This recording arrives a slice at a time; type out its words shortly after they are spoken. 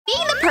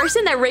Being the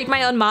person that rigged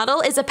my own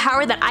model is a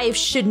power that I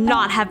should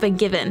not have been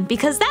given,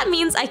 because that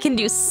means I can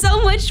do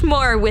so much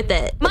more with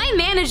it. My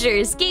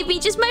managers gave me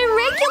just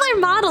my regular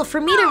model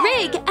for me to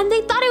rig, and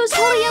they thought it was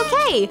totally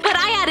okay. But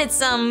I added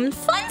some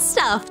fun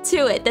stuff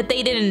to it that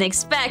they didn't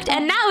expect,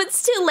 and now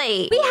it's too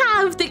late. We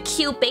have the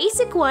cute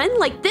basic one,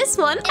 like this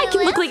one. I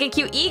can look like a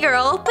cute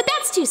e-girl, but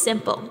that's too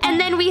simple. And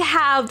then we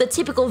have the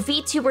typical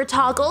VTuber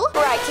toggle,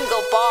 where I can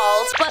go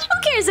bald, but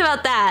who cares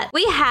about that?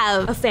 We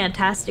have a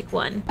fantastic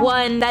one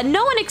that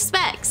no one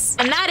expects,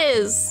 and that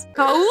is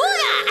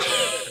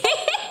Kawuga!